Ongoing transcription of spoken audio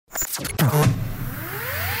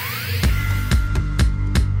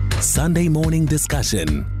Sunday morning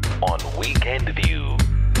discussion on Weekend View.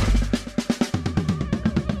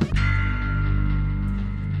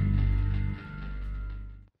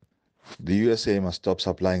 The USA must stop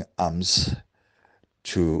supplying arms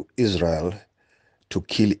to Israel to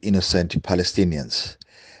kill innocent Palestinians.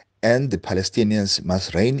 And the Palestinians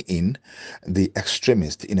must rein in the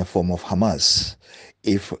extremists in a form of Hamas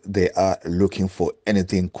if they are looking for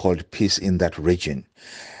anything called peace in that region.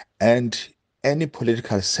 And any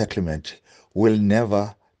political settlement will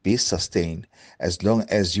never be sustained as long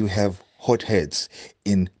as you have hotheads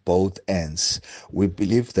in both ends. We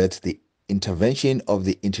believe that the intervention of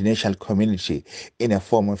the international community in a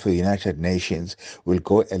form of the United Nations will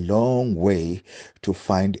go a long way to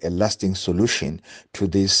find a lasting solution to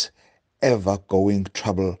this ever-going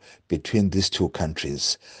trouble between these two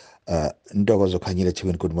countries. Ndogozo Kanyile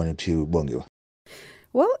Chiwin, good morning to you, Bongiwa.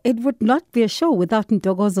 Well, it would not be a show without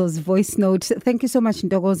Ndogozo's voice note. Thank you so much,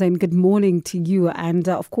 Ndogozo, and good morning to you. And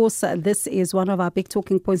of course, this is one of our big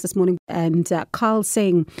talking points this morning. And Carl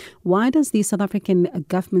saying, why does the South African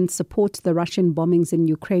government support the Russian bombings in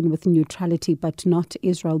Ukraine with neutrality, but not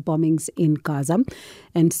Israel bombings in Gaza?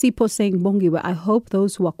 And Sipo saying, Bongiwe, I hope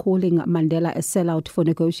those who are calling Mandela a sellout for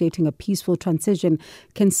negotiating a peaceful transition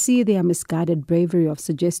can see their misguided bravery of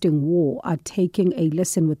suggesting war are taking a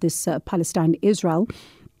lesson with this Palestine-Israel.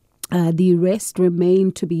 The rest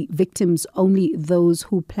remain to be victims. Only those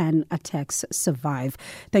who plan attacks survive.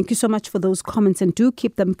 Thank you so much for those comments, and do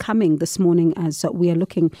keep them coming this morning as we are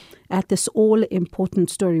looking at this all-important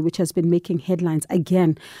story which has been making headlines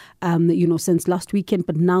again, since last weekend.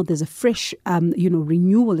 But now there's a fresh,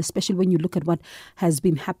 renewal, especially when you look at what has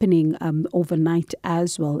been happening overnight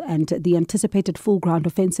as well. And the anticipated full ground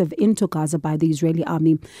offensive into Gaza by the Israeli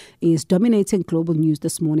army is dominating global news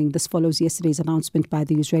this morning. This follows yesterday's announcement by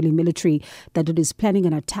the Israeli military that it is planning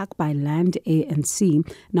an attack by land, air and sea.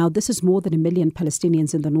 Now, this is more than 1 million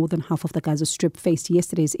Palestinians in the northern half of the Gaza Strip faced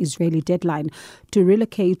yesterday's Israeli deadline to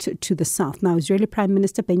relocate to the south. Now, Israeli Prime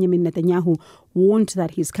Minister Benjamin Netanyahu warned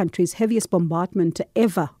that his country's heaviest bombardment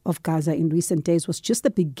ever of Gaza in recent days was just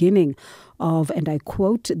the beginning of, and I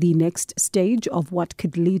quote, the next stage of what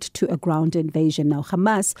could lead to a ground invasion. Now,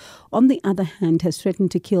 Hamas, on the other hand, has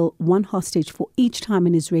threatened to kill one hostage for each time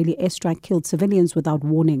an Israeli airstrike killed civilians without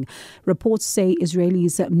warning. Reports say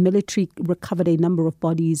Israel's military recovered a number of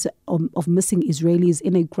bodies of missing Israelis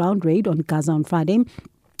in a ground raid on Gaza on Friday.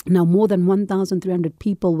 Now, more than 1,300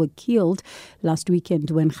 people were killed last weekend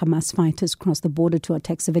when Hamas fighters crossed the border to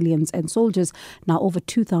attack civilians and soldiers. Now, over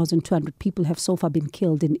 2,200 people have so far been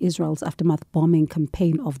killed in Israel's aftermath bombing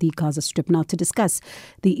campaign of the Gaza Strip. Now, to discuss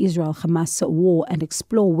the Israel-Hamas war and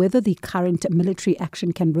explore whether the current military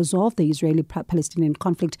action can resolve the Israeli-Palestinian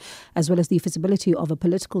conflict, as well as the feasibility of a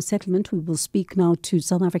political settlement, we will speak now to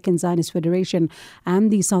South African Zionist Federation and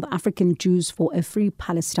the South African Jews for a Free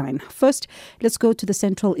Palestine. First, let's go to the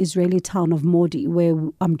central Israeli town of Modi, where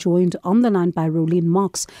I'm joined on the line by Rolene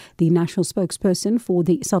Marks, the National Spokesperson for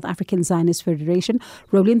the South African Zionist Federation.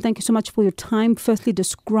 Rolene, thank you so much for your time. Firstly,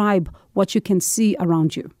 describe what you can see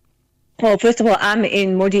around you. Well, first of all, I'm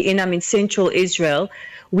in Modi, I'm in central Israel.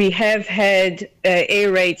 We have had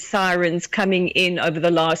air raid sirens coming in over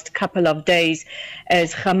the last couple of days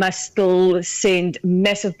as Hamas still send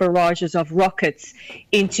massive barrages of rockets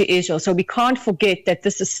into Israel. So we can't forget that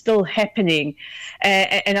this is still happening.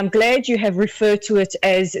 And I'm glad you have referred to it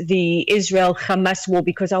as the Israel-Hamas war,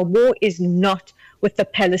 because our war is not with the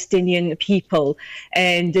Palestinian people.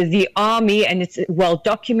 And the army, and it's well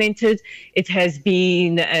documented, it has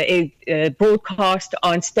been broadcast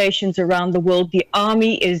on stations around the world. The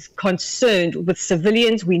army is concerned with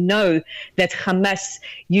civilians. We know that Hamas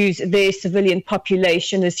use their civilian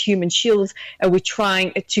population as human shields, and we're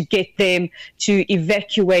trying to get them to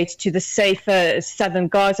evacuate to the safer southern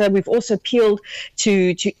Gaza. We've also appealed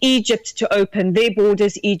to Egypt to open their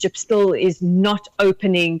borders. Egypt still is not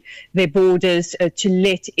opening their borders to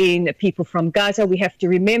let in people from Gaza. We have to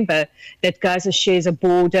remember that Gaza shares a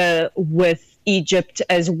border with Egypt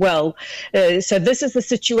as well. So this is the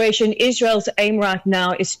situation. Israel's aim right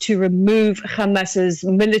now is to remove Hamas's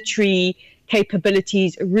military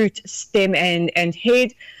capabilities, root, stem, and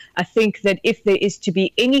head. I think that if there is to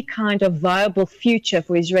be any kind of viable future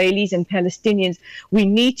for Israelis and Palestinians, we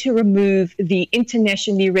need to remove the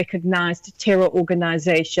internationally recognized terror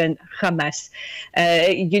organization, Hamas.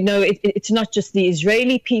 It's not just the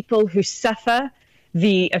Israeli people who suffer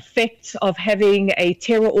the effects of having a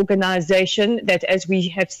terror organization that, as we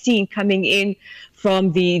have seen coming in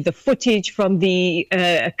from the footage from the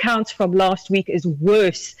accounts from last week, is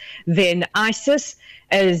worse than ISIS.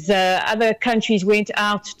 As other countries went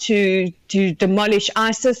out to demolish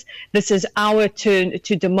ISIS, this is our turn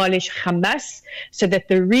to demolish Hamas, so that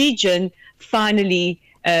the region finally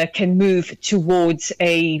can move towards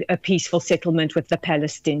a peaceful settlement with the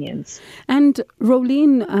Palestinians. And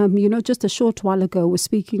Rolene, just a short while ago, was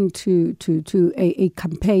speaking to a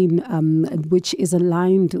campaign which is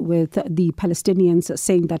aligned with the Palestinians,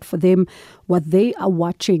 saying that for them, what they are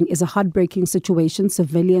watching is a heartbreaking situation,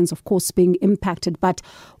 civilians, of course, being impacted. But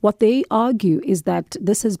what they argue is that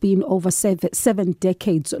this has been over 7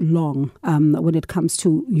 decades long when it comes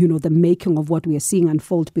to, the making of what we are seeing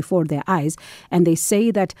unfold before their eyes. And they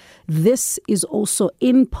say that this is also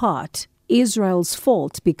in part Israel's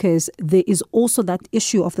fault, because there is also that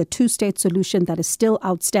issue of the two-state solution that is still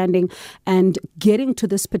outstanding, and getting to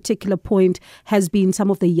this particular point has been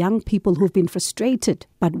some of the young people who've been frustrated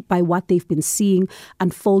by what they've been seeing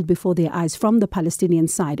unfold before their eyes from the Palestinian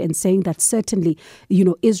side, and saying that certainly,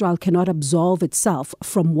 Israel cannot absolve itself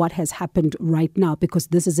from what has happened right now because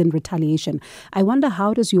this is in retaliation. I wonder,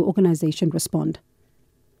 how does your organization respond?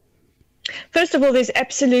 First of all, there's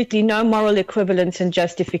absolutely no moral equivalence and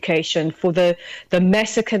justification for the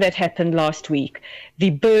massacre that happened last week.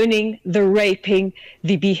 The burning, the raping,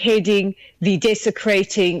 the beheading, the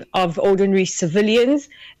desecrating of ordinary civilians,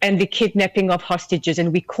 and the kidnapping of hostages.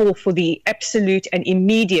 And we call for the absolute and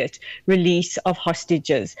immediate release of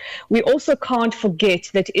hostages. We also can't forget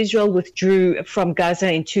that Israel withdrew from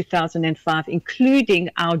Gaza in 2005, including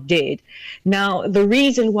our dead. Now, the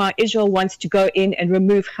reason why Israel wants to go in and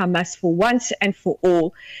remove Hamas for once and for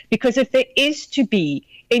all, because if there is to be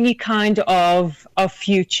any kind of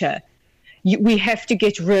future, we have to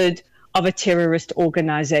get rid of a terrorist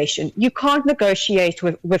organization. You can't negotiate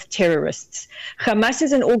with terrorists. Hamas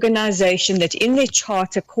is an organization that in their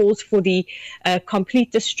charter calls for the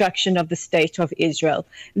complete destruction of the state of Israel.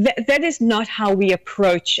 That is not how we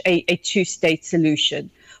approach a two-state solution.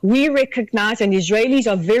 We recognize, and Israelis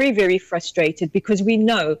are very, very frustrated, because we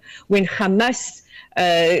know when Hamas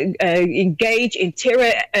engage in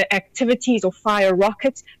terror activities or fire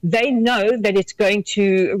rockets, they know that it's going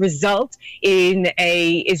to result in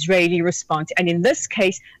a Israeli response, and in this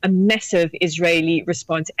case a massive Israeli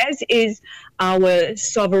response, as is our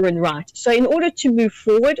sovereign right. So in order to move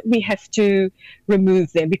forward, we have to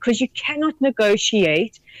remove them, because you cannot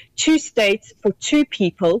negotiate two states for two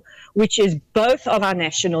people, which is both of our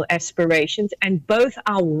national aspirations and both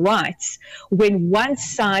our rights, when one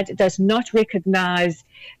side does not recognize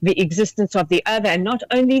the existence of the other, and not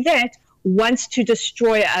only that, wants to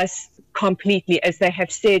destroy us completely, as they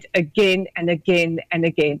have said again and again and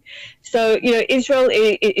again. So, Israel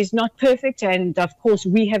is not perfect, and of course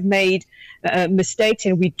we have made mistakes,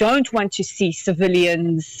 and we don't want to see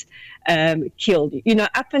civilians killed.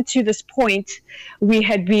 Up until this point, we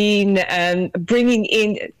had been bringing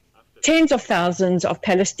in tens of thousands of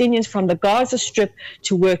Palestinians from the Gaza Strip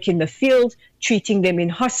to work in the field, treating them in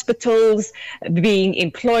hospitals, being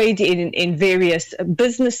employed in various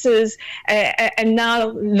businesses, and now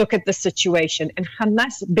look at the situation. And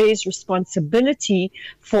Hamas bears responsibility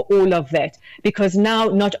for all of that, because now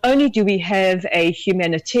not only do we have a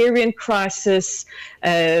humanitarian crisis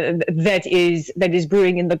that is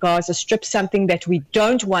brewing in the Gaza Strip, something that we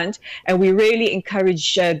don't want, and we really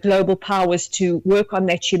encourage global powers to work on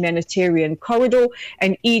that humanitarian corridor,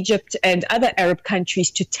 and Egypt and other Arab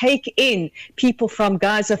countries to take in people from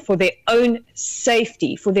Gaza for their own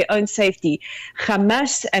safety,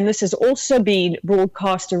 Hamas, and this has also been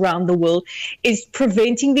broadcast around the world, is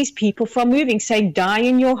preventing these people from moving, saying, die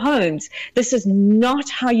in your homes. This is not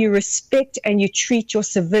how you respect and you treat your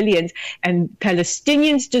civilians. And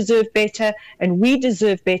Palestinians deserve better, and we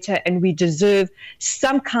deserve better, and we deserve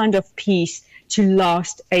some kind of peace to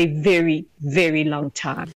last a very, very long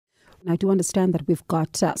time. I do understand that we've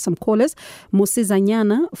got some callers.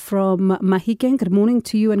 Musizanyana from Mahikeng, good morning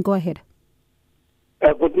to you, and go ahead.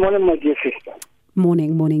 Good morning, my dear sister.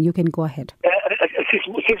 Morning. You can go ahead.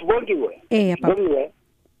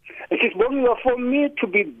 For me to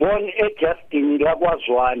be born just in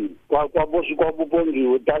Lagwazwan,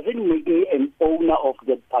 doesn't make me an owner of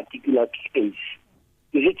that particular space.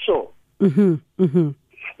 Is it so? Mm-hmm.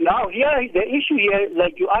 Now, here, the issue here,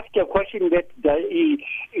 like you asked a question that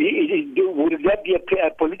would there be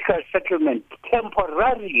a political settlement?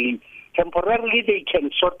 Temporarily they can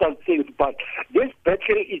sort out things, but this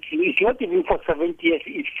battle, it's not even for 70 years,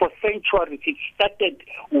 it's for centuries. It started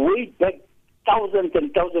way back thousands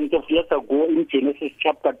and thousands of years ago in Genesis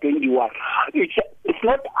chapter 21. It's it's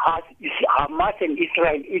not us, it's Hamas and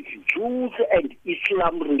Israel, it's Jews and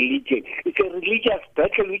Islam religion. It's a religious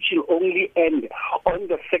battle which will only end on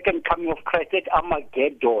the second coming of Christ at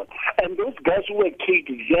Armageddon. And those guys who were killed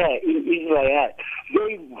there in Israel,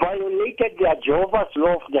 they violated their Jehovah's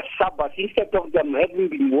law of the Sabbath. Instead of them having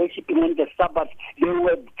been worshipping on the Sabbath, they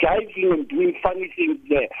were jiving and doing funny things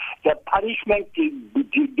there. The punishment they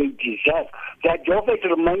deserve. Their Jehovah is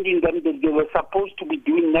reminding them that they were supposed to be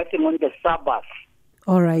doing nothing on the Sabbath.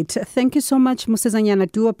 All right. Thank you so much, Musezanyana. I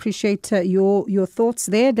do appreciate your thoughts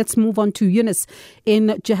there. Let's move on to Eunice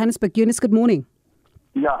in Johannesburg. Eunice, good morning.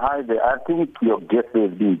 Yeah, hi there. I think your guess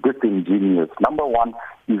has been disingenuous. Number one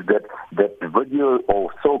is that video or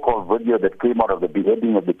so-called video that came out of the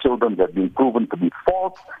beheading of the children has been proven to be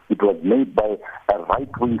false. It was made by a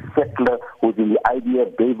right-wing settler who's in the idea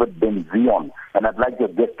of David Ben Zion. And I'd like your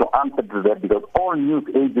guest to answer to that because all news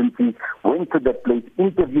agencies went to that place,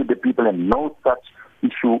 interviewed the people, and no such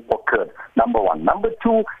issue occurred. Number one. Number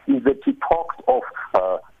two is that she talks of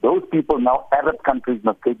those people now, Arab countries,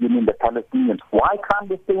 not taking in the Palestinians. Why can't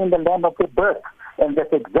they stay in the land of their birth? And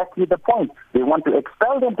that's exactly the point. They want to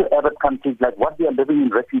expel them to Arab countries like what they are living in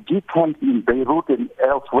refugee camps in Beirut and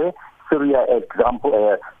elsewhere, Syria,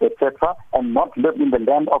 example, etc., and not live in the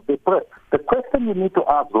land of their birth. The question you need to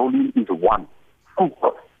ask, Rolene, is one.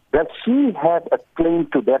 Does she have a claim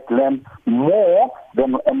to that land more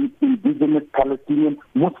than an indigenous Palestinian,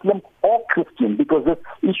 Muslim or Christian? Because this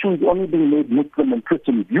issue is only being made Muslim and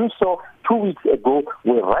Christian. You saw 2 weeks ago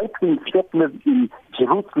where right-wing settlers in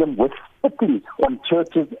Jerusalem were spitting on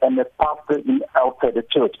churches and a pastor outside the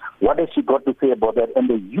church. What has she got to say about that? And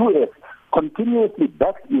the U.S. continuously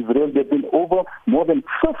backs Israel. There have been over more than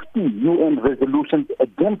 50 UN resolutions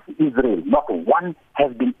against Israel. Not one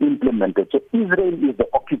has been implemented. So Israel is the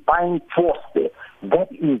occupying force there. That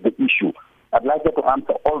is the issue. I'd like her to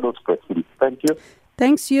answer all those questions. Thank you.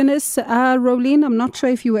 Thanks, Eunice. Rolene, I'm not sure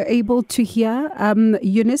if you were able to hear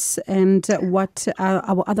Eunice and what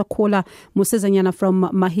our other caller, Musezanyana from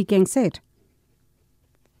Mahikeng, said.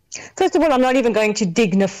 First of all, I'm not even going to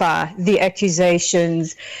dignify the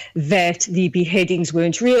accusations that the beheadings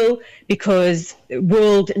weren't real because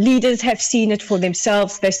world leaders have seen it for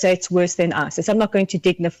themselves. They say it's worse than ISIS. I'm not going to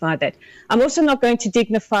dignify that. I'm also not going to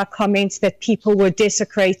dignify comments that people were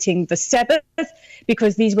desecrating the Sabbath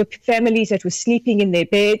because these were families that were sleeping in their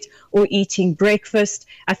bed or eating breakfast.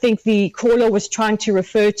 I think the caller was trying to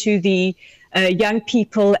refer to the young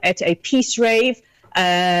people at a peace rave.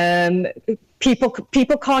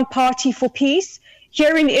 People can't party for peace.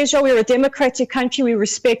 Here in Israel, we're a democratic country. We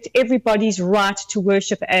respect everybody's right to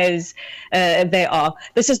worship as they are.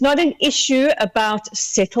 This is not an issue about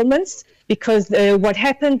settlements because what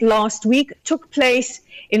happened last week took place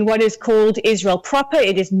in what is called Israel proper.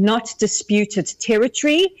 It is not disputed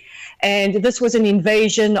territory. And this was an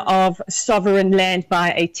invasion of sovereign land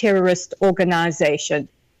by a terrorist organization.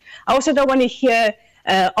 I also don't want to hear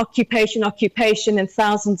occupation and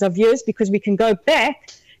thousands of years because we can go back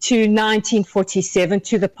to 1947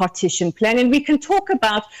 to the partition plan and we can talk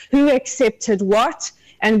about who accepted what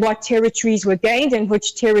and what territories were gained and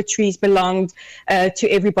which territories belonged to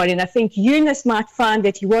everybody. And I think Eunice might find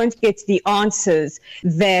that he won't get the answers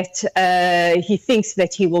that he thinks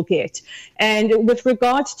that he will get. And with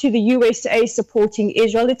regards to the USA supporting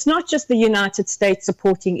Israel, it's not just the United States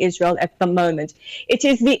supporting Israel at the moment. It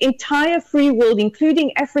is the entire free world,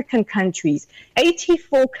 including African countries.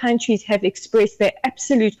 84 countries have expressed their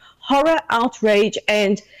absolute horror, outrage,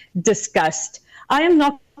 and disgust. I am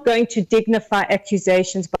not going to dignify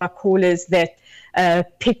accusations by callers that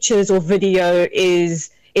pictures or video is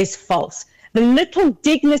false. The little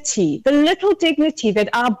dignity that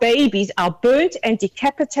our babies, our burnt and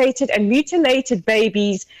decapitated and mutilated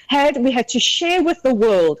babies we had to share with the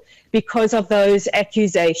world because of those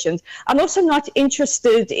accusations. I'm also not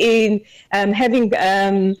interested in having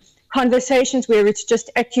conversations where it's just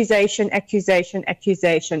accusation.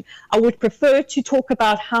 I would prefer to talk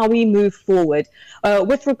about how we move forward.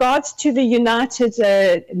 With regards to the United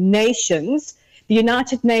Nations, the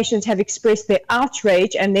United Nations have expressed their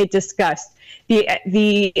outrage and their disgust.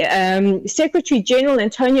 The Secretary General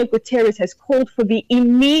Antonio Guterres has called for the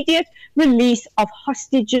immediate release of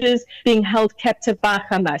hostages being held captive by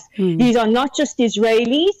Hamas. These are not just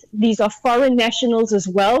Israelis, these are foreign nationals as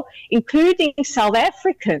well, including South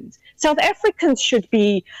Africans. South Africans should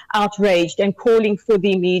be outraged and calling for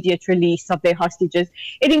the immediate release of their hostages.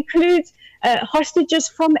 It includes hostages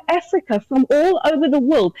from Africa, from all over the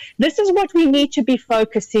world. This is what we need to be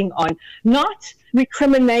focusing on, not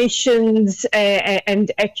recriminations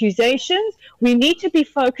and accusations. We need to be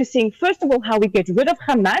focusing, first of all, how we get rid of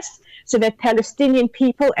Hamas so that Palestinian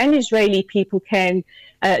people and Israeli people can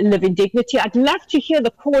live in dignity. I'd love to hear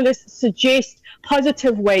the callers suggest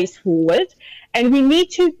positive ways forward. And we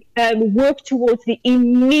need to work towards the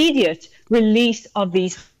immediate release of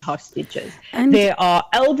these hostages. And there are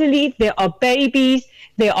elderly, there are babies,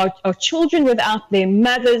 there are children without their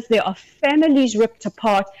mothers, there are families ripped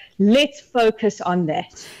apart. Let's focus on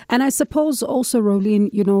that. And I suppose also,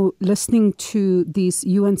 Rolene, listening to this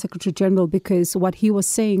UN Secretary General, because what he was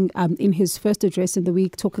saying in his first address in the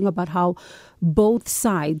week, talking about how both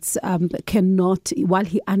sides cannot, while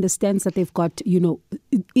he understands that they've got,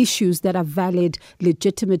 issues that are valid,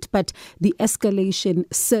 legitimate, but the escalation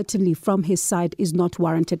certainly from his side is not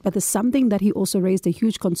warranted. But there's something that he also raised a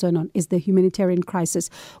huge concern on is the humanitarian crisis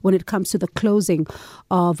when it comes to the closing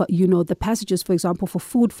of, the passages, for example, for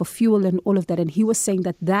food, for fuel and all of that. And he was saying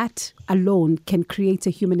that alone can create a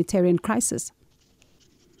humanitarian crisis.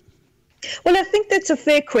 Well, I think that's a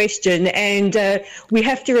fair question, and we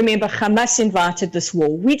have to remember Hamas invited this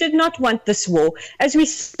war. We did not want this war. As we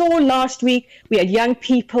saw last week, we had young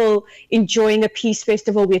people enjoying a peace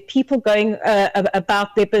festival. We had people going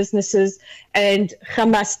about their businesses, and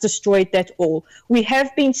Hamas destroyed that all. We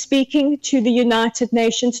have been speaking to the United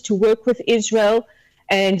Nations to work with Israel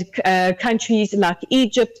and countries like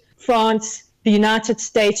Egypt, France, the United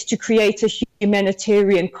States to create a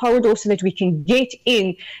humanitarian corridor so that we can get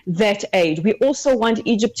in that aid. We also want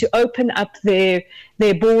Egypt to open up their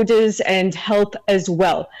borders and help as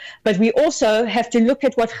well. But we also have to look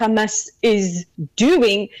at what Hamas is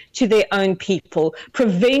doing to their own people,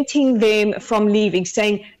 preventing them from leaving,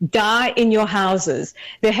 saying, die in your houses.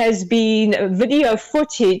 There has been video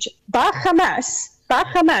footage by Hamas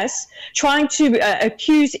trying to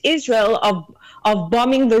accuse Israel of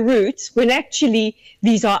bombing the routes when actually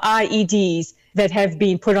these are IEDs that have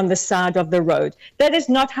been put on the side of the road. That is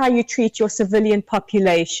not how you treat your civilian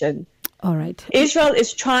population. All right. Israel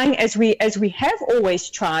is trying, as we have always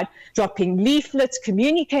tried, dropping leaflets,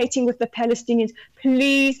 communicating with the Palestinians.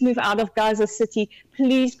 Please move out of Gaza City.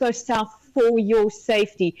 Please go south for your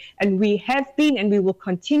safety. And we have been and we will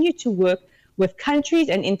continue to work with countries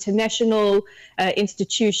and international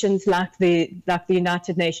institutions like the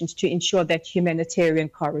United Nations to ensure that humanitarian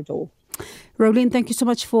corridor. Rolene, thank you so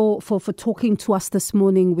much for talking to us this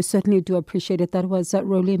morning. We certainly do appreciate it. That was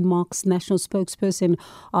Rolene Marks, National Spokesperson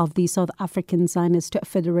of the South African Zionist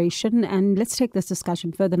Federation. And let's take this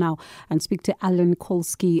discussion further now and speak to Allan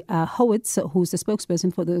Kolski Howitz, who's the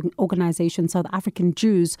spokesperson for the organization South African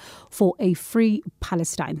Jews for a Free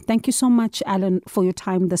Palestine. Thank you so much, Allan, for your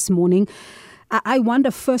time this morning. I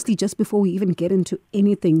wonder, firstly, just before we even get into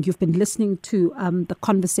anything, you've been listening to the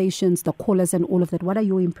conversations, the callers and all of that. What are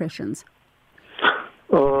your impressions?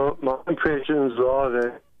 My impressions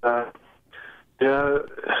are that,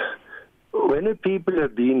 when the people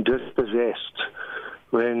have been dispossessed,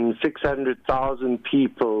 when 600,000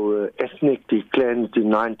 people were ethnically cleansed in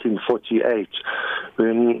 1948,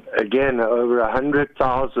 when, again, over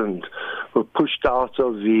 100,000 were pushed out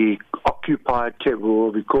of the occupied,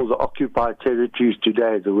 what we call the occupied territories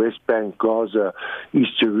today, the West Bank, Gaza,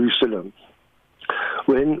 East Jerusalem.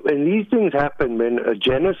 When these things happen, when a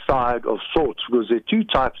genocide of sorts, because there are two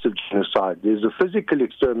types of genocide. There's the physical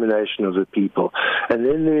extermination of the people, and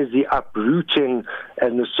then there's the uprooting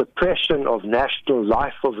and the suppression of national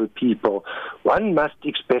life of the people. One must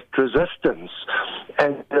expect resistance.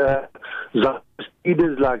 And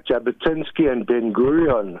leaders like Jabotinsky and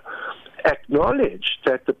Ben-Gurion acknowledged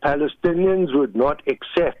that the Palestinians would not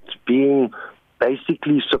accept being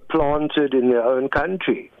basically supplanted in their own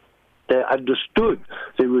country. They understood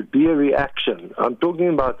there would be a reaction. I'm talking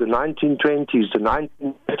about the 1920s, the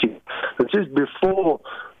 1930s. This is before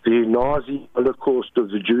the Nazi Holocaust of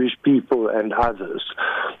the Jewish people and others.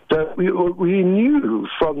 So we knew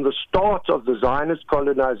from the start of the Zionist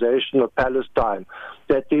colonization of Palestine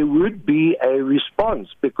that there would be a response,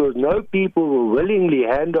 because no people will willingly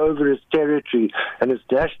hand over its territory and its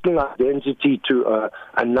national identity to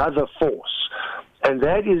another force. And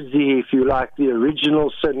that is if you like, the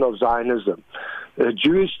original sin of Zionism.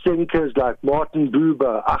 Jewish thinkers like Martin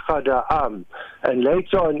Buber, Ahad Ha'am, and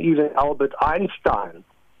later on even Albert Einstein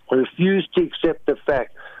refused to accept the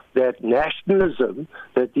fact that nationalism,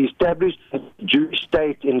 that the established Jewish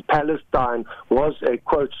state in Palestine was a,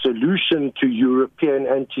 quote, solution to European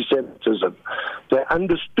anti-Semitism. They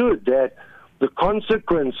understood that the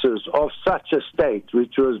consequences of such a state,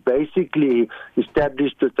 which was basically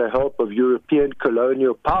established with the help of European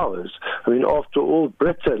colonial powers. I mean, after all,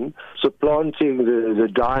 Britain, supplanting the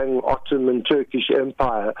dying Ottoman Turkish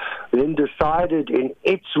Empire, then decided in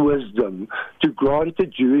its wisdom to grant the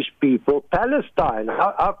Jewish people Palestine.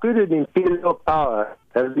 How could an imperial power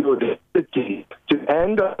have the audacity to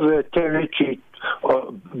hand over territory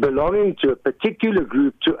belonging to a particular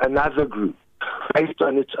group to another group, based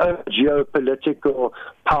on its own geopolitical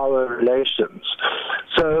power relations?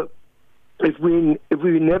 So if we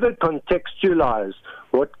never contextualize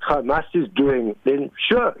what Hamas is doing, then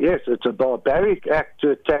sure, yes, it's a barbaric act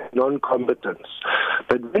to attack non-combatants.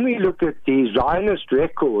 But when we look at the Zionist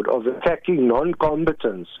record of attacking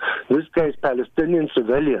non-combatants, in this case Palestinian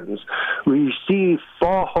civilians, we see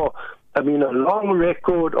a long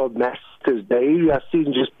record of massacres, Deir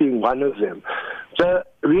Yassin just being one of them. So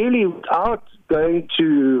really, without going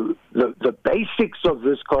to the basics of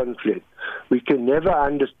this conflict, we can never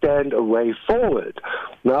understand a way forward.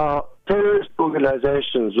 Now, terrorist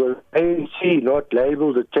organizations, were ANC not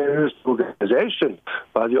labeled a terrorist organization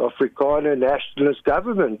by the Afrikaner nationalist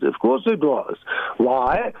government? Of course it was.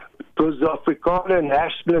 Why? Because the Afrikaner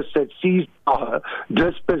nationalists had seized power,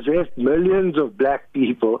 dispossessed millions of black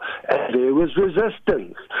people, and there was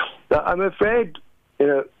resistance. Now, I'm afraid,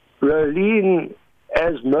 Rolene,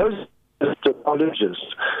 as most apologists,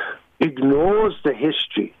 ignores the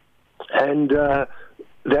history. And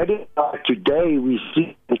that is why today we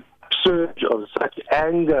see a surge of such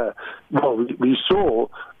anger. Well, we saw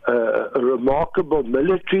a remarkable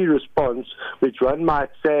military response, which one might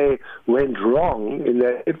say went wrong, in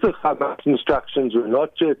that if the Hamas instructions were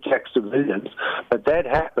not to attack civilians, but that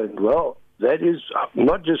happened, well, that is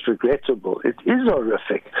not just regrettable, it is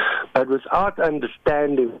horrific. But without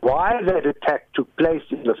understanding why that attack took place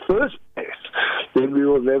in the first place, then we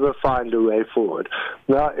will never find a way forward.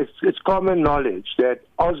 Now, it's common knowledge that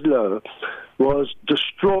Oslo was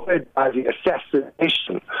destroyed by the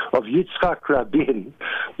assassination of Yitzhak Rabin,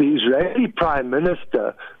 the Israeli Prime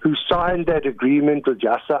Minister who signed that agreement with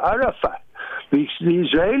Yasser Arafat. The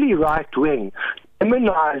Israeli right wing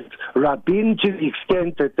demonized Rabin to the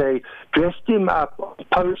extent that they dressed him up on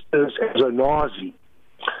posters as a Nazi.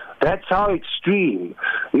 That's how extreme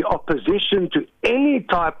the opposition to any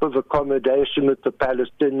type of accommodation with the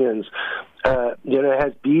Palestinians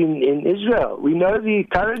has been in Israel. We know the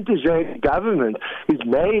current Israeli government is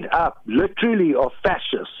made up literally of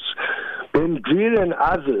fascists. Ben-Gvir and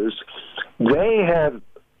others, they have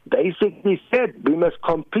basically said we must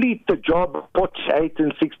complete the job of 48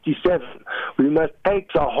 and 67. We must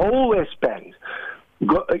take the whole West Bank.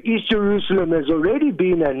 East Jerusalem has already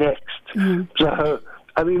been annexed. So,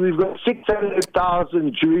 we've got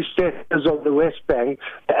 600,000 Jewish settlers on the West Bank,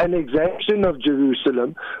 the annexation of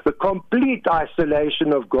Jerusalem, the complete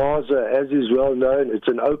isolation of Gaza, as is well known. It's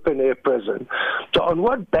an open-air prison. So on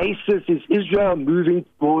what basis is Israel moving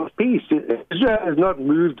towards peace? Israel has not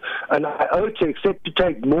moved an iota except to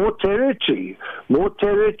take more territory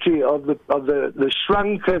of the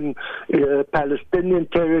shrunken Palestinian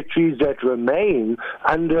territories that remain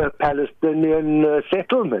under Palestinian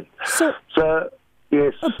settlement. So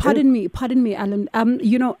yes. Pardon me, Allan.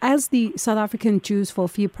 As the South African Jews for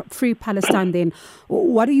Free Palestine, then,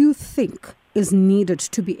 what do you think is needed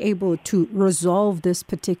to be able to resolve this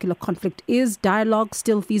particular conflict? Is dialogue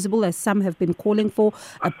still feasible, as some have been calling for,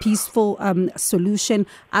 a peaceful solution?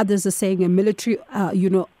 Others are saying a military,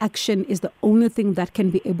 action is the only thing that can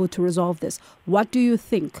be able to resolve this. What do you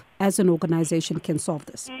think, as an organization, can solve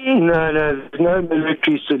this? No, there's no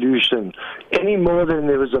military solution, any more than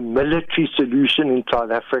there was a military solution in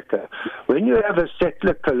South Africa. When you have a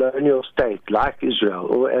settler colonial state like Israel,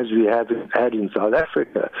 or as we have had in South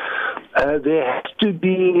Africa, there has to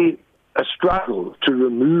be a struggle to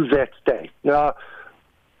remove that state. Now,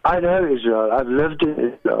 I know Israel. I've lived in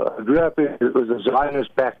Israel. I grew up with a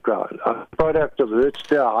Zionist background. I'm a product of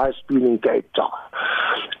Herzliya High School in Cape Town.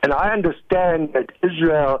 And I understand that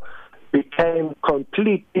Israel became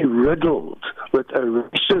completely riddled with a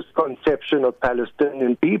racist conception of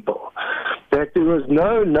Palestinian people. That there was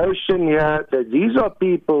no notion here that these are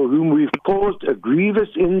people whom we've caused a grievous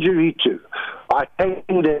injury to by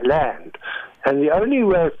taking their land. And the only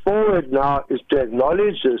way forward now is to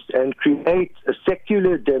acknowledge this and create a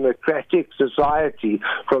secular democratic society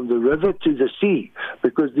from the river to the sea,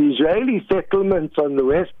 because the Israeli settlements on the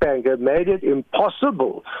West Bank have made it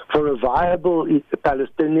impossible for a viable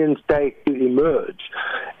Palestinian state to emerge.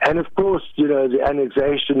 And of course, the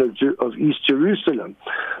annexation of East Jerusalem.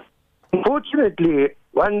 Unfortunately,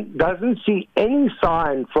 one doesn't see any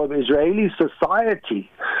sign from Israeli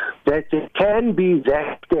society that there can be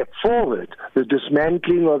that step forward, the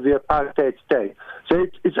dismantling of the apartheid state. So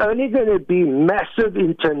it's only going to be massive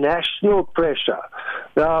international pressure.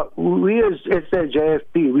 Now, we as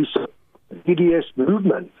SAJFP, we support the BDS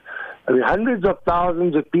movement. I mean, hundreds of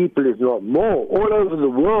thousands of people, if not more, all over the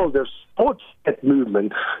world have supported that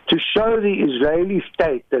movement to show the Israeli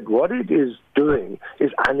state that what it is doing is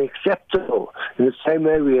unacceptable. In the same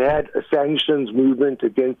way we had a sanctions movement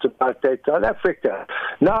against apartheid South Africa.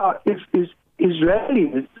 Now, if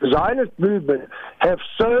Israeli, the Zionist movement, have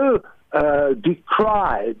so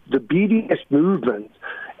decried the BDS movement,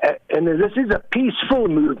 and this is a peaceful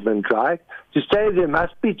movement, right? To say there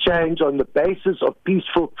must be change on the basis of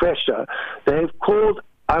peaceful pressure. They've called,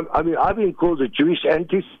 I've been called a Jewish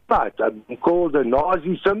anti-Semite. I've been called a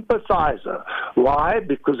Nazi sympathizer. Why?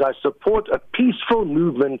 Because I support a peaceful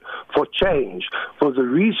movement for change, for the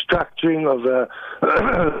restructuring of a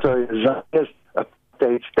Zionist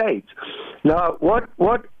apartheid state. Now, what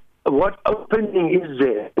opening is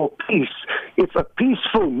there for peace if a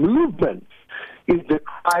peaceful movement is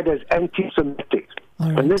decried as anti-Semitic?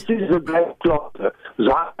 Right. And this is a great cluster.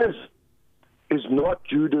 Zionism is not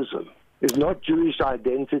Judaism. It's not Jewish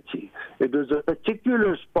identity. It was a particular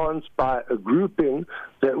response by a grouping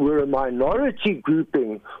that were a minority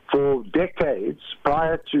grouping for decades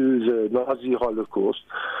prior to the Nazi Holocaust,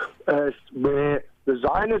 where the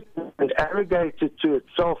Zionist movement arrogated to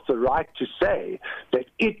itself the right to say that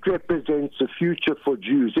it represents the future for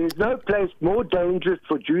Jews. There's no place more dangerous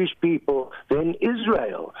for Jewish people than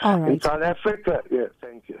Israel. All right. In South Africa, yeah,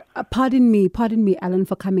 thank you. Pardon me, Allan,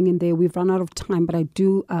 for coming in there. We've run out of time, but I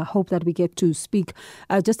do hope that we get to speak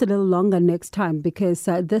just a little longer next time, because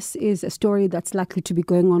this is a story that's likely to be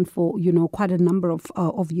going on for, quite a number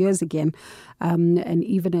of years again. And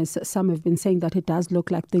even as some have been saying that it does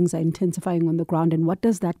look like things are intensifying on the ground. And what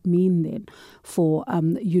does that mean then for,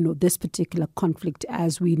 this particular conflict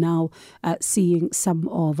as we now seeing some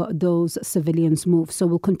of those civilians move? So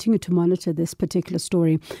we'll continue to monitor this particular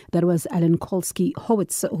story. That was Allan Kolski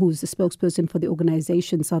Howitz, who's the spokesperson for the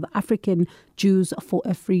organization South African Jews for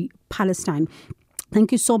a Free Palestine.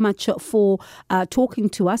 Thank you so much for talking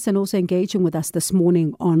to us and also engaging with us this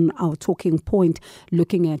morning on our talking point,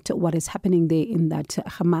 looking at what is happening there in that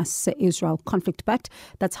Hamas-Israel conflict. But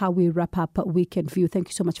that's how we wrap up Weekend View. Thank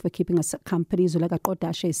you so much for keeping us company. Zulega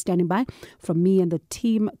Kodashe is standing by from me and the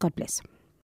team. God bless.